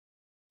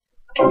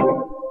When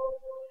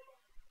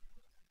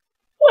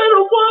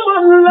a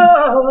woman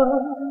loves,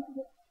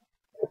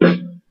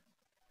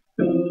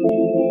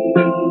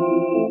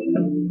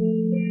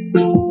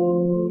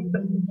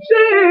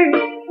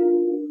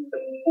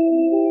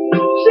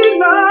 she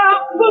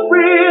loves for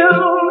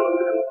real.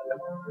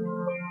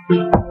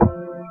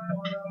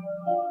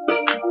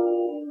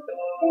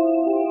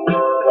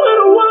 When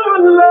a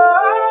woman loves,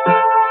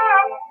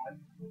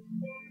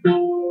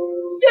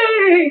 she,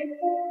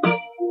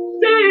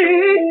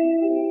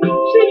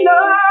 she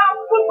loves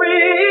for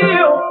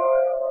real.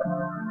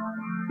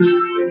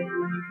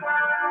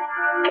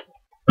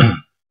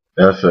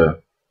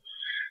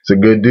 It's a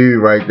good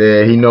dude right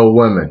there. He know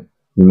women.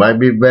 He might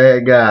be a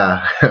bad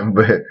guy,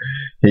 but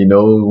he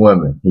knows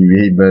women.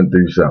 He been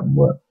through something.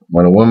 But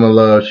when a woman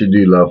loves, she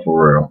do love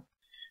for real.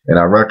 And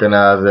I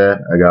recognize that.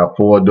 I got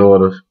 4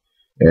 daughters,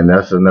 and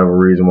that's another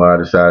reason why I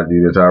decided to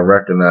do this. I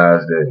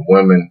recognize that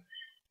women,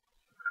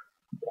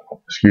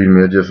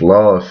 are just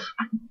lost.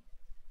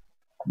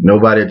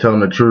 Nobody telling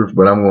the truth,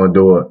 but I'm going to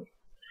do it.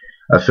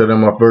 I said in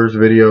my first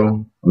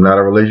video, I'm not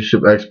a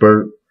relationship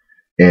expert,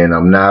 and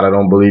I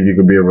don't believe you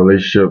could be a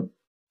relationship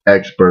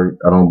expert.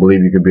 I don't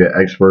believe you could be an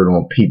expert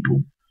on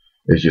people.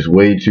 It's just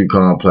way too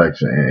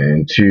complex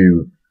and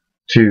too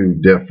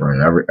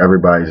different.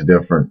 Everybody's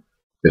different.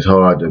 It's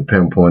hard to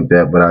pinpoint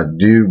that, but I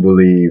do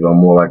believe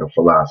I'm more like a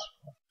philosopher.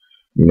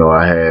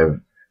 I have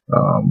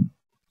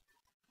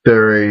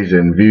theories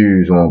and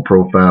views on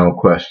profound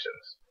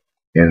questions,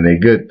 and they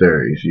good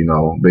theories,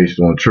 based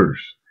on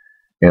truth.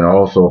 And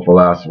also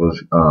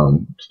philosophers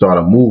start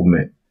a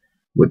movement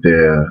with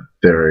their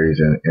theories,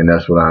 and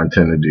that's what I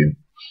intend to do.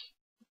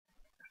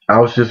 I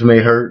was just may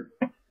hurt.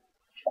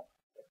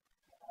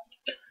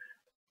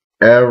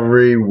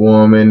 Every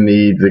woman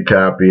needs a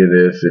copy of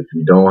this. If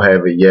you don't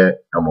have it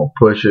yet, I'm going to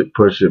push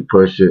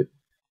it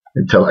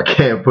until I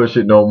can't push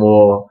it no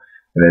more,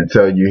 and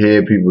until you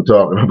hear people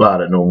talking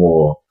about it no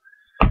more.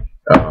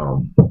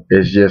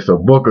 It's just a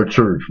book of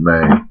truth,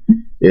 man.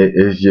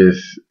 It's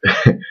just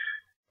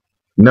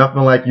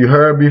nothing like you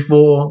heard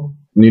before.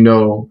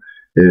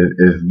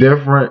 It's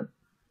different,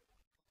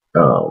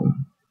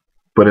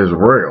 but it's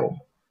real,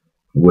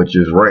 which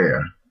is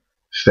rare.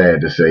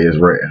 Sad to say, it's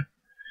rare.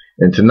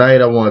 And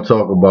tonight I want to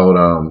talk about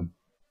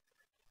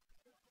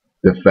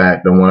the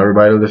fact, I want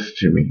everybody to listen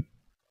to me.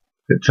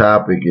 The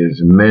topic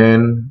is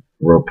men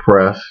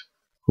repress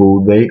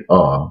who they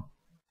are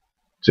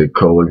to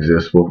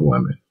coexist with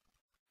women.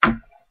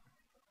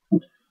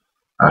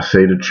 I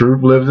say the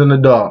truth lives in the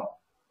dark.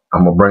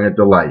 I'm going to bring it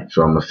to light,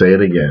 so I'm going to say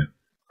it again.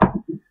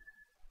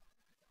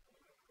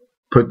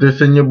 Put this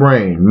in your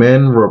brain.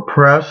 Men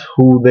repress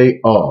who they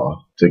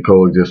are to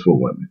coexist with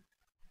women.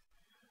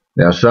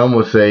 Now, some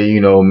will say,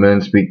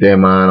 men speak their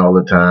mind all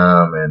the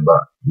time,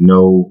 but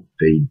no,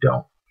 they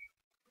don't.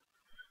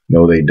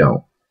 No, they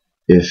don't.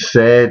 It's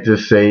sad to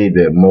say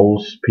that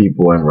most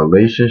people in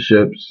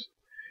relationships,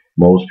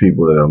 most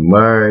people that are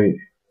married,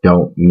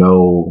 don't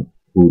know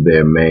who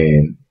their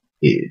man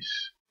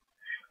is.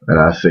 And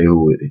I say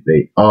who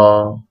they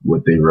are,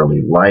 what they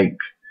really like,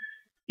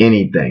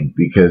 anything,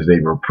 because they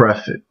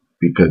repress it.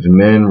 Because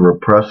men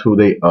repress who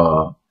they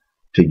are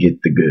to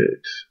get the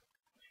goods.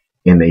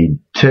 And they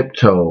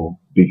tiptoe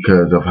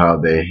because of how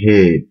their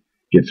head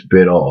gets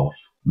bit off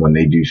when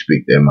they do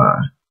speak their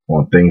mind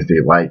on things they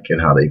like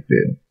and how they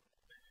feel.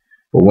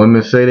 But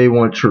women say they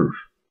want truth.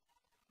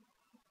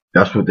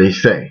 That's what they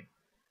say.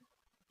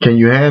 Can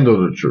you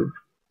handle the truth?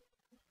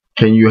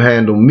 Can you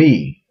handle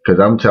me? Because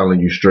I'm telling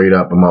you straight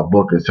up, and my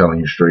book is telling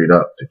you straight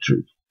up the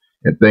truth.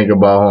 And think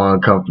about how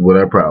uncomfortable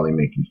that probably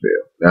make you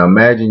feel. Now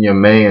imagine your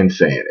man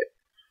saying it,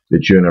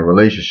 that you're in a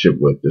relationship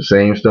with. The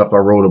same stuff I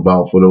wrote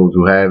about for those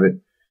who have it,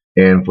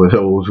 and for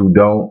those who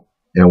don't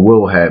and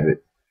will have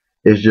it.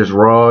 It's just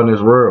raw and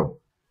it's real.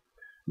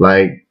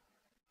 Like,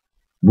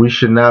 we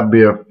should not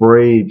be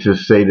afraid to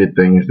say the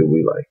things that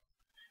we like.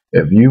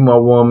 If you my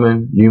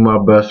woman, you my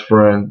best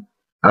friend,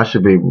 I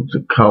should be able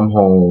to come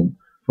home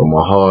from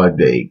a hard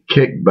day,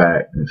 kick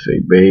back and say,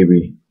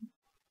 baby,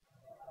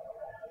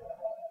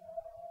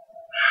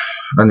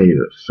 I need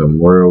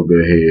some real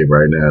good head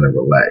right now to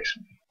relax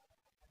me.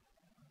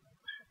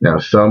 Now,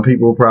 some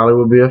people probably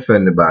will be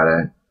offended by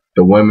that.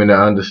 The women that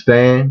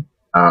understand,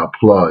 I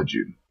applaud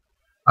you.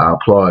 I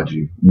applaud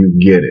you. You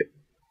get it.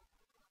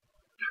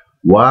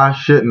 Why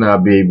shouldn't I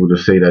be able to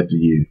say that to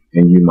you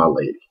and you my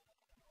lady?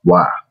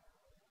 Why?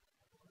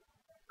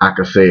 I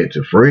could say it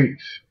to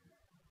freaks.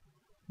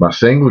 My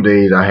single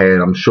days I had,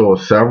 I'm sure,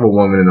 several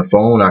women in the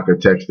phone I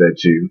could text that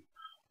to,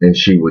 and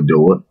she would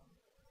do it.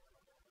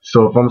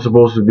 So if I'm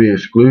supposed to be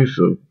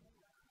exclusive,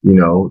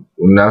 I'm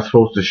not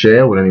supposed to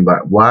share with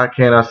anybody, why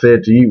can't I say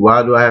it to you?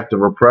 Why do I have to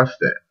repress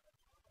that?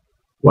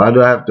 Why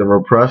do I have to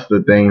repress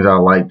the things I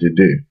like to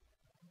do?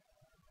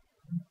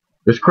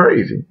 It's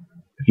crazy.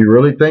 If you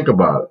really think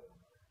about it.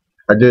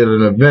 I did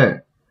an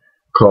event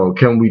called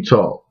Can We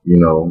Talk,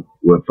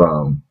 with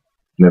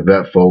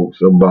Nevette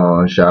folks, a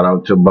Bond, shout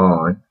out to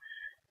Bond.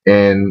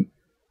 And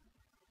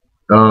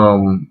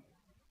the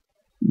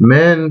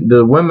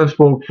women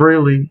spoke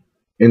freely,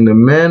 and the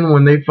men,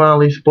 when they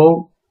finally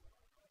spoke,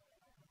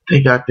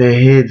 they got their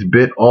heads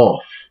bit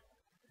off.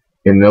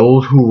 And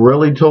those who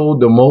really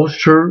told the most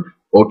truth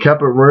or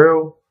kept it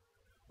real,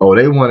 oh,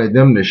 they wanted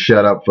them to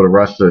shut up for the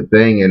rest of the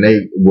thing, and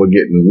they were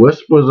getting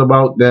whispers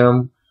about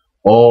them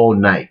all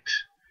night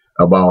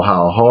about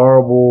how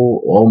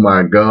horrible, oh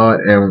my God.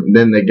 And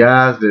then the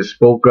guys that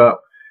spoke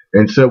up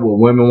and said what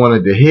women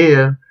wanted to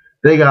hear,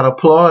 they got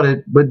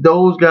applauded, but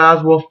those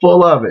guys were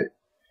full of it.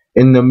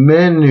 And the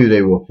men knew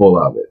they were full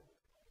of it.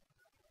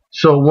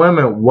 So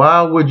women,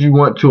 why would you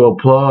want to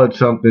applaud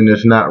something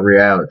that's not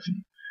reality?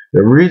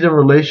 The reason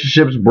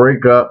relationships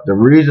break up, the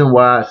reason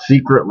why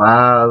secret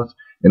lives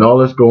and all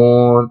this go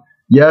on,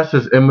 yes,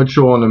 it's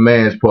immature on the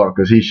man's part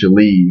because he should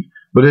leave.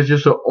 But it's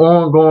just an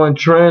ongoing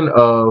trend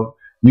of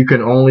you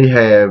can only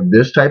have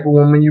this type of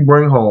woman you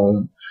bring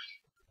home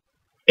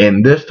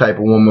and this type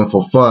of woman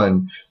for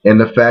fun. And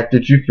the fact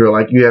that you feel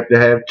like you have to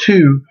have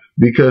two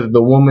because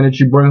the woman that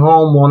you bring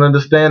home won't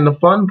understand the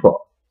fun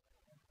part.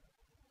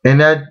 And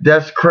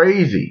that's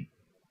crazy.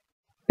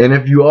 And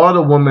if you are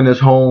the woman that's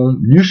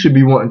home, you should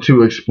be wanting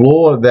to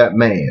explore that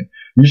man.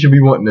 You should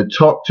be wanting to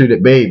talk to the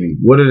baby.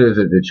 What is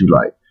it that you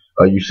like?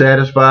 Are you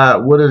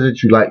satisfied? What is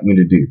it you like me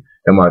to do?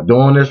 Am I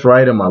doing this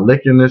right? Am I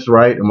licking this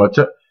right?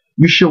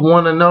 You should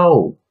want to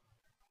know.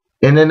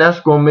 And then that's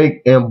going to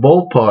make, in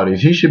both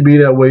parties, he should be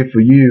that way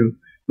for you,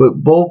 but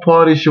both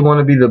parties should want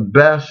to be the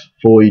best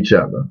for each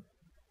other.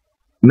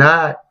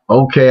 Not,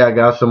 okay, I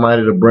got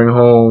somebody to bring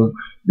home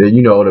that,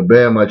 to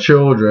bear my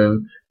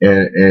children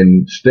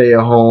and stay at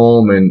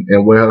home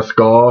and wear a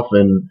scarf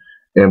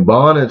and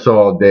bonnets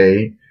all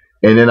day,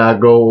 and then I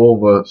go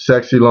over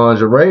sexy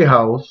lingerie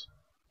house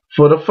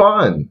for the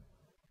fun.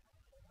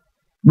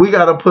 We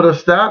got to put a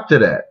stop to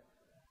that.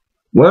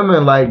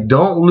 Women,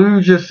 don't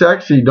lose your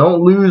sexy.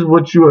 Don't lose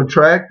what you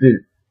attracted.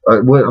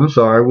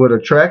 What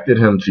attracted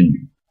him to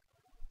you.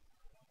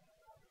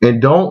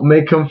 And don't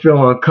make him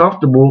feel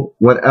uncomfortable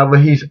whenever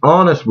he's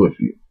honest with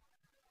you.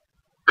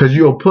 Because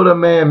you'll put a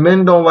man,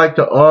 men don't like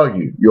to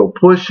argue. You'll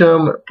push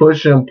him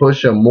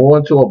more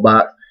into a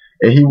box,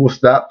 and he will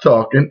stop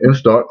talking and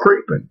start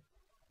creeping.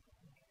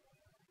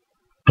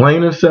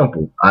 Plain and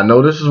simple. I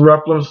know this is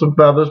ruffling some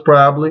feathers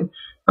probably.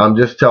 I'm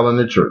just telling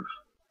the truth.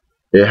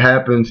 It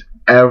happens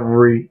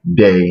every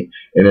day,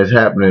 and it's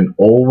happening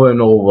over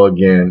and over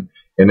again,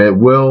 and it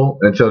will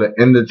until the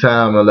end of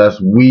time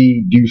unless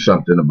we do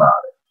something about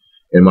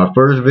it. In my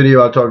first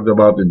video, I talked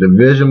about the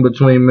division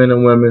between men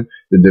and women.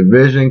 The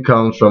division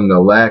comes from the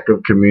lack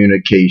of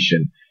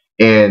communication,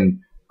 and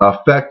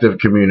effective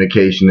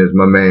communication, as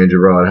my man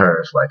Gerard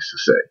Harris likes to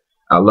say.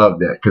 I love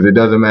that, because it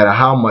doesn't matter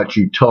how much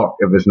you talk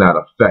if it's not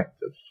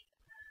effective.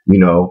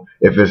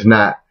 If it's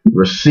not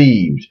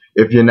received,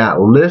 if you're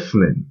not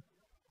listening.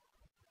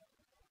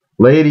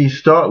 Ladies,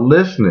 start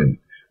listening.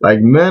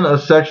 Men are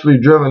sexually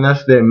driven.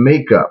 That's their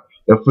makeup.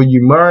 And for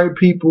you married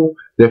people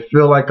that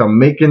feel like I'm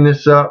making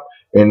this up,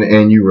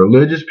 and you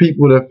religious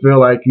people that feel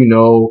like,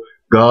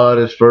 God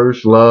is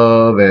first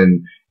love,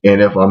 and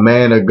if a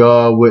man of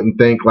God wouldn't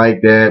think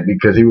like that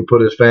because he would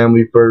put his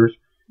family first,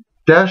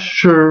 that's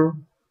true.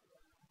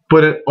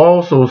 But it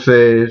also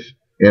says,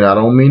 and I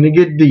don't mean to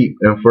get deep,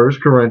 in 1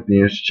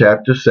 Corinthians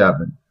chapter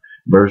 7,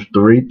 verse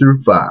 3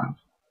 through 5.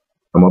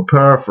 I'm going to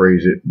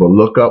paraphrase it, but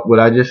look up what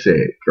I just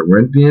said.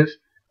 1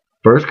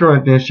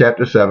 Corinthians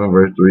chapter 7,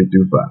 verse 3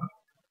 through 5. It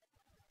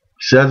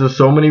says in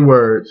so many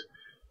words,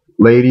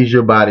 ladies,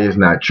 your body is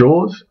not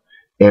yours,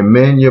 and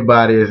men, your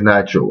body is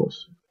not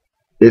yours.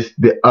 It's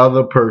the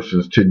other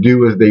person's to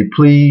do as they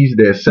please,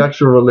 their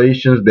sexual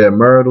relations, their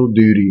marital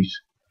duties,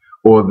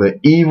 or the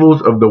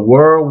evils of the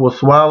world will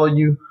swallow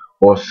you,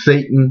 or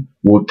Satan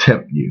will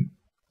tempt you.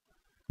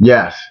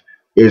 Yes,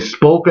 it's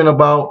spoken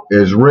about,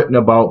 it's written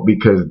about,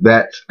 because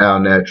that's our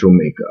natural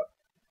makeup.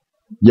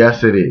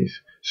 Yes, it is.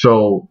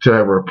 So to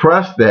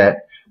repress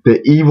that,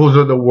 the evils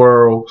of the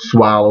world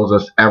swallows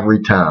us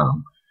every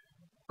time.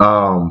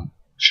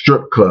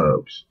 Strip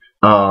clubs,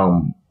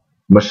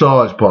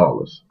 massage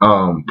parlors,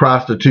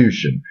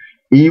 prostitution.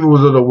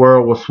 Evils of the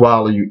world will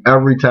swallow you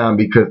every time,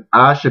 because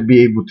I should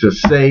be able to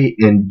say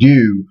and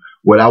do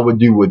what I would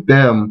do with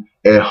them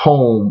at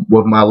home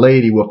with my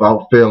lady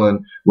without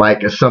feeling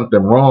like it's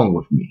something wrong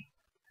with me.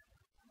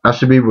 I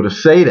should be able to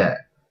say that.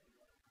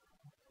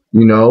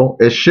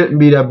 It shouldn't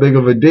be that big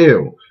of a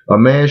deal. A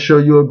man show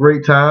you a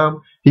great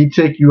time, he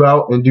take you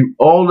out and do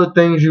all the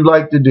things you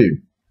like to do.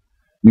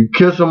 You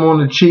kiss him on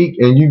the cheek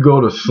and you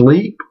go to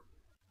sleep.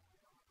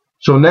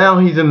 So now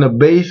he's in the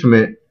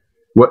basement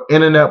with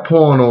internet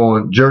porn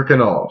on,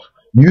 jerking off.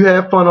 You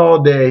have fun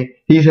all day,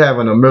 he's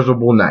having a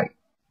miserable night.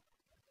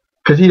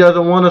 Because he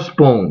doesn't want a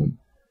spoon.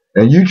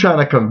 And you trying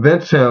to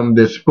convince him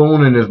that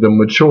spooning is the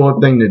mature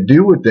thing to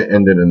do at the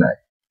end of the night.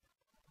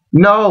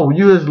 No,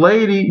 you as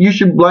lady, you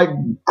should, like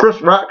Chris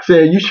Rock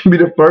said, you should be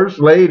the first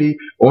lady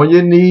on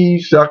your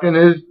knees sucking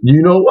his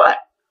you-know-what.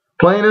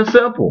 Plain and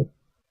simple.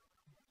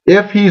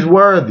 If he's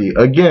worthy,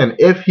 again,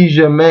 if he's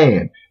your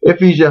man, if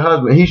he's your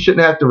husband, he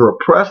shouldn't have to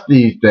repress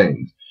these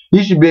things.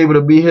 He should be able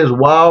to be his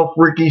wild,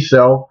 freaky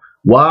self,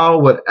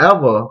 wild,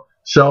 whatever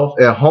self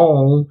at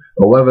home,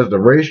 or whether it's the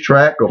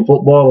racetrack or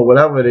football or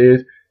whatever it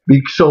is,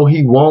 so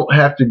he won't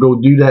have to go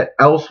do that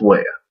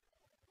elsewhere.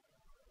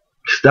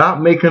 Stop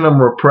making him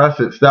repress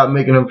it. Stop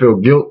making him feel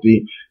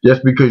guilty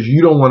just because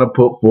you don't want to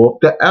put forth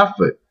the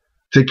effort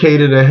to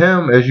cater to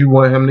him as you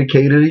want him to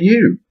cater to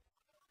you.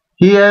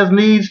 He has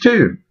needs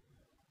too.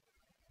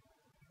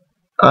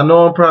 I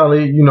know I'm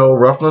probably,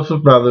 ruffling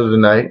some feathers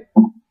tonight,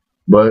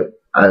 but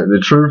the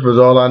truth is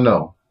all I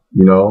know.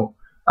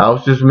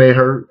 Outs Just May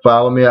Hurt.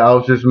 Follow me at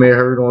Outs Just May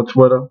Hurt on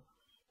Twitter.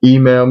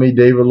 Email me,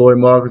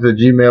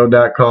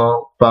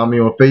 davidlloydmarcus@gmail.com. Find me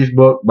on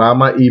Facebook by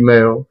my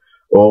email,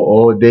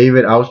 or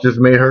David Outs Just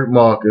May Hurt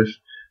Marcus.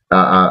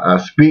 I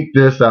speak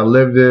this. I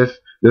live this.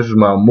 This is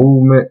my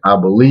movement. I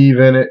believe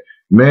in it.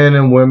 Men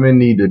and women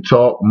need to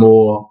talk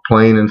more,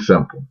 plain and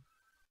simple.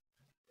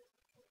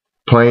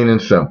 Plain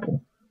and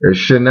simple. There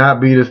should not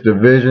be this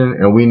division,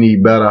 and we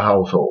need better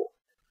households.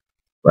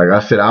 Like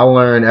I said, I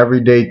learn every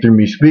day through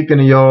me speaking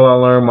to y'all. I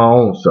learn my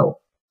own self.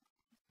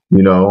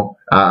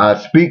 I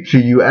speak to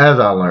you as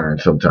I learn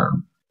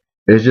sometimes.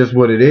 It's just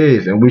what it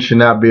is, and we should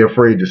not be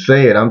afraid to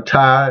say it. I'm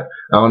tired.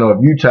 I don't know if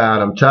you're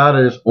tired. I'm tired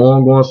of this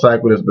ongoing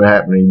cycle that's been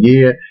happening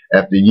year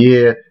after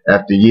year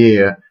after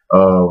year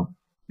of,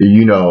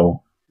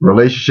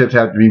 relationships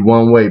have to be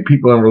one way.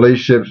 People in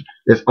relationships,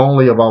 it's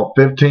only about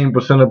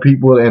 15% of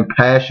people in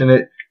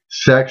passionate,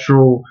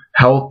 sexual,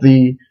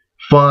 healthy,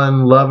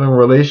 fun, loving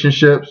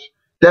relationships.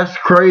 That's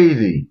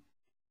crazy.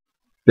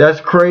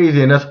 That's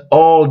crazy, and that's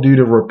all due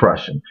to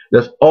repression.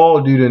 That's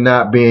all due to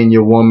not being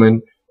your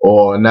woman,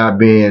 or not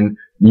being,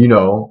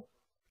 or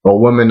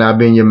woman not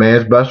being your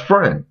man's best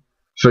friend.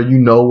 So you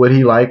know what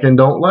he like and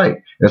don't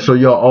like. And so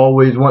you're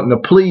always wanting to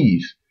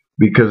please.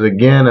 Because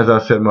again, as I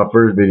said in my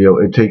first video,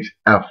 it takes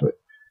effort.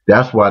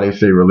 That's why they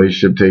say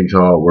relationship takes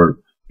hard work.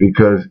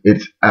 Because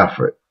it's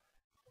effort.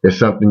 It's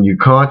something you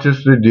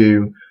consciously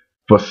do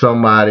for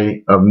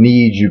somebody of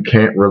needs you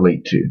can't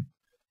relate to.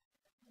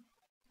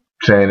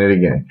 Saying it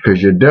again, because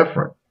you're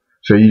different.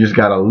 So you just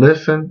got to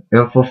listen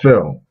and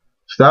fulfill.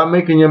 Stop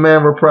making your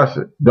man repress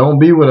it. Don't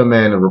be with a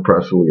man that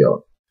repress who you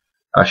are.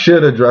 I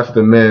should address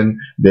the men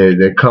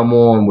that come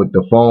on with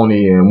the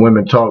phony, and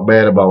women talk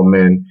bad about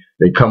men.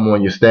 They come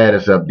on your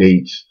status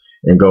updates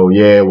and go,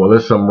 yeah, well,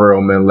 there's some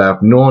real men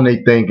left, knowing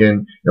they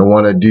thinking and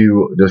want to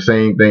do the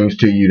same things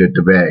to you that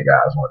the bad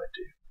guys want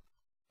to do.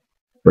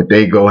 But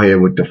they go ahead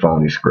with the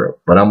phony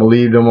script. But I'm going to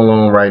leave them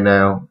alone right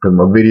now because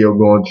my video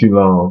going too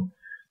long.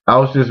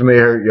 Outs Just May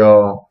Hurt,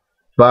 y'all.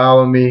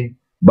 Follow me.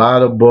 Buy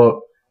the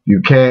book.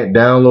 You can't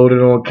download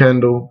it on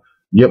Kindle.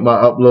 Get my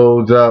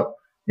uploads up.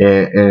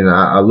 And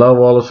I love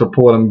all the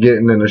support I'm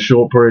getting in a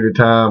short period of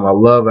time. I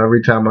love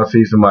every time I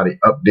see somebody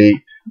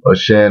update or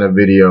sharing a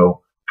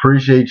video.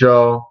 Appreciate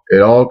y'all.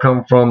 It all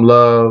comes from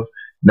love.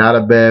 Not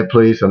a bad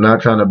place. I'm not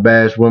trying to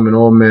bash women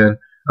or men.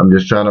 I'm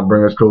just trying to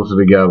bring us closer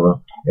together.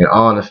 And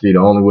honesty, the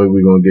only way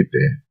we're going to get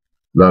there.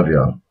 Love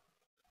y'all.